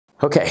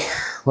Okay,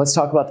 let's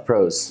talk about the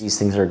pros. These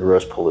things are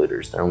gross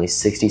polluters. They're only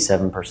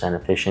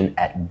 67% efficient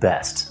at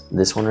best.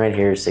 This one right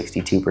here is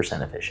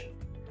 62% efficient.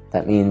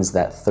 That means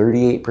that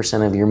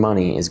 38% of your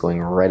money is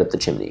going right up the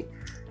chimney,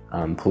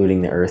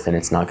 polluting the earth, and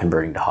it's not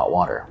converting to hot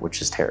water,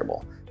 which is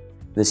terrible.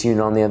 This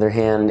unit, on the other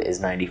hand,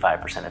 is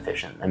 95%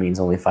 efficient. That means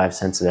only 5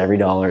 cents of every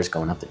dollar is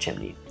going up the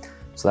chimney.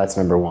 So that's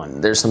number one.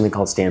 There's something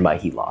called standby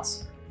heat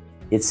loss.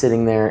 It's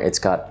sitting there, it's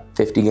got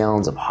 50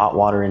 gallons of hot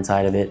water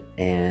inside of it,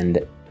 and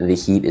the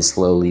heat is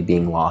slowly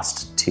being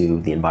lost to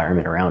the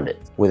environment around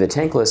it. With a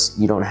tankless,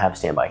 you don't have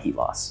standby heat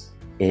loss.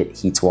 It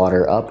heats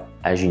water up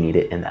as you need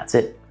it, and that's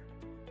it.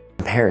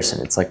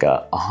 Comparison, it's like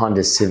a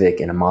Honda Civic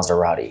and a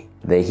Maserati.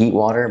 They heat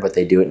water, but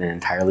they do it in an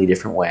entirely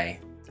different way,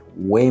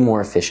 way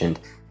more efficient.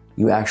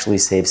 You actually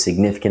save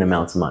significant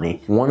amounts of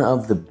money. One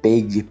of the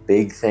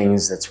big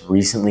things that's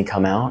recently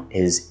come out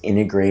is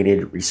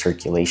integrated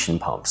recirculation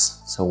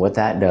pumps. So what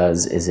that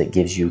does is it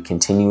gives you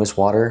continuous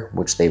water,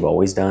 which they've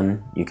always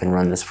done. You can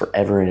run this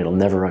forever and it'll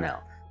never run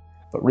out.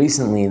 But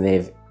recently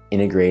they've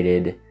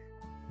integrated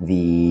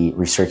the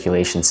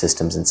recirculation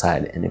systems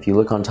inside. And if you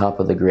look on top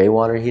of the gray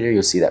water heater,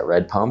 you'll see that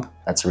red pump.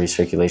 That's a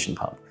recirculation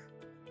pump.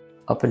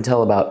 Up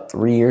until about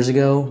 3 years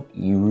ago,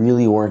 you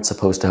really weren't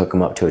supposed to hook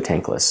them up to a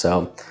tankless.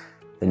 So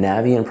the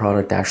Navien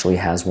product actually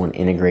has one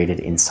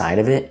integrated inside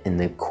of it, and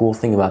the cool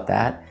thing about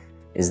that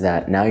is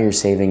that now you're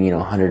saving,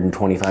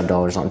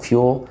 $125 on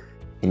fuel,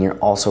 and you're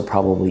also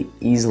probably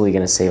easily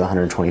going to save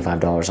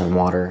 $125 on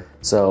water.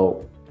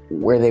 So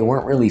where they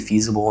weren't really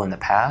feasible in the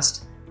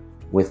past,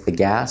 with the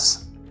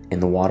gas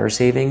and the water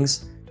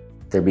savings,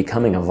 they're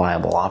becoming a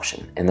viable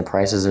option, and the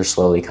prices are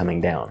slowly coming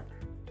down.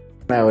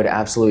 I would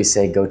absolutely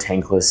say go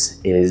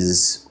tankless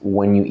is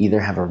when you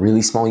either have a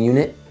really small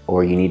unit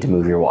or you need to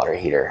move your water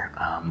heater.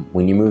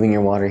 When you're moving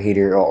your water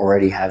heater, you're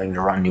already having to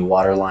run new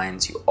water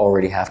lines, you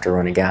already have to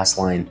run a gas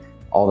line.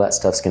 All that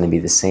stuff's gonna be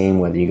the same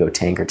whether you go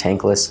tank or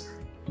tankless.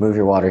 Move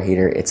your water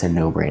heater, it's a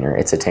no-brainer.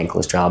 It's a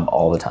tankless job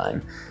all the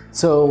time.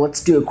 So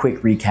let's do a quick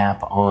recap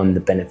on the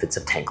benefits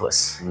of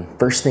tankless.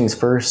 First things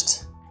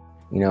first,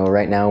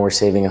 right now we're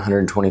saving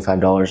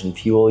 $125 in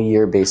fuel a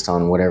year based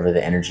on whatever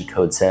the energy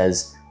code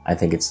says. I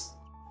think it's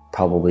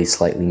probably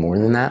slightly more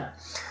than that.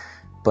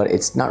 But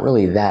it's not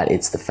really that,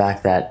 it's the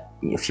fact that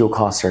fuel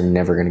costs are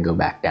never gonna go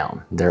back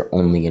down. They're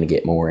only gonna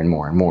get more and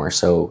more and more.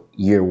 So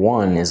year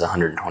 1 is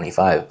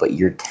 $125, but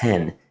year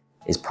 10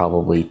 is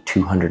probably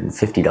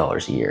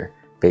 $250 a year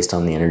based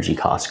on the energy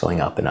costs going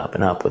up and up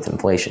and up with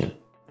inflation.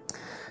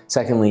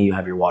 Secondly, you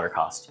have your water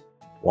cost.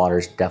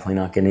 Water's definitely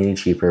not getting any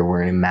cheaper.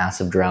 We're in a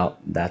massive drought.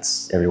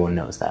 Everyone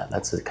knows that.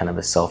 That's kind of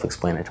a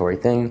self-explanatory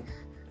thing.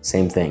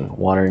 Same thing,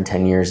 water in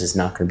 10 years is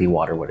not gonna be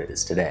water what it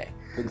is today.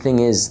 The thing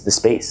is the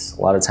space.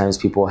 A lot of times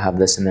people have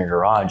this in their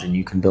garage and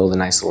you can build a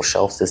nice little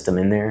shelf system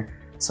in there.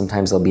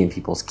 Sometimes they'll be in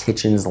people's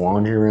kitchens,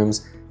 laundry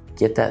rooms.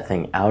 Get that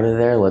thing out of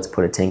there. Let's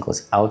put a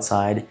tankless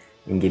outside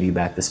and give you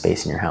back the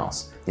space in your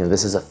house.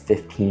 This is a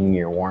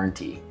 15-year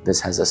warranty. This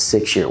has a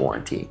 6-year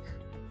warranty.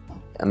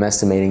 I'm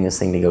estimating this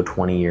thing to go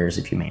 20 years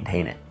if you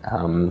maintain it. A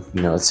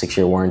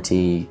 6-year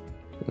warranty,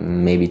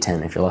 maybe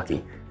 10 if you're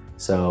lucky.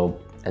 So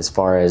as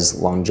far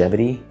as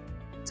longevity,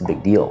 it's a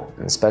big deal,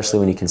 and especially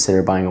when you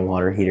consider buying a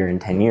water heater in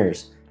 10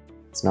 years.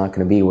 It's not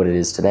gonna be what it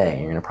is today.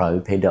 You're gonna probably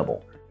pay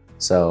double.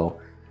 So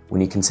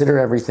when you consider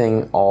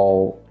everything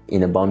all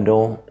in a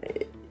bundle,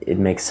 it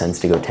makes sense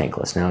to go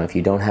tankless. Now, if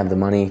you don't have the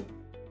money,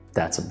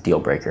 that's a deal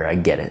breaker. I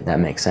get it, that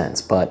makes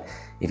sense. But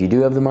if you do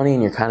have the money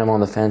and you're kind of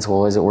on the fence,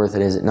 well, is it worth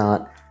it, is it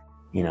not?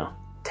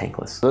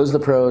 Tankless. Those are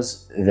the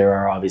pros. There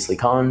are obviously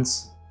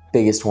cons.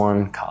 Biggest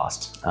one,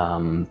 cost.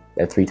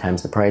 At 3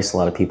 times the price, a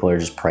lot of people are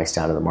just priced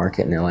out of the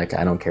market and they're like,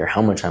 I don't care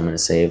how much I'm gonna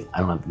save, I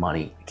don't have the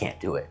money, I can't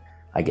do it.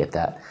 I get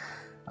that.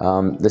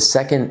 The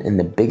second and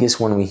the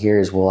biggest one we hear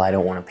is, well, I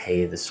don't wanna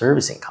pay the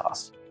servicing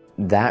cost.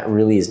 That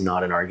really is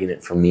not an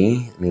argument for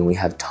me. I mean, we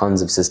have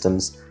tons of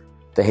systems.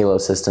 The Halo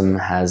system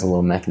has a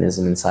little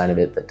mechanism inside of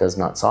it that does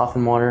not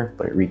soften water,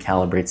 but it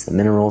recalibrates the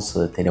minerals so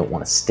that they don't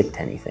want to stick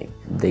to anything.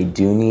 They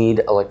do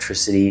need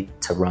electricity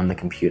to run the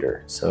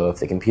computer. So if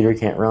the computer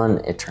can't run,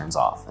 it turns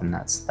off, and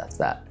that's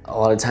that. A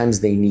lot of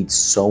times they need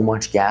so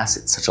much gas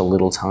at such a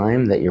little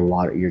time that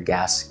your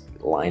gas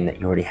line that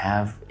you already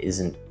have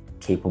isn't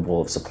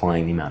capable of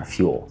supplying the amount of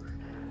fuel.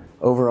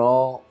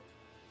 Overall,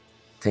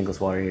 tankless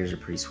water heaters are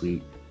pretty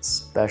sweet,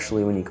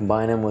 especially when you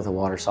combine them with a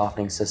water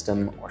softening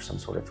system or some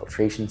sort of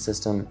filtration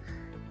system.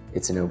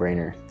 It's a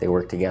no-brainer. They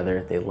work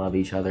together, they love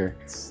each other.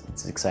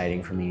 It's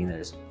exciting for me.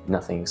 There's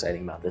nothing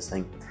exciting about this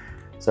thing.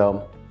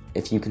 So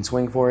if you can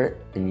swing for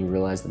it and you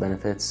realize the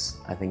benefits,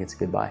 I think it's a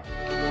good buy.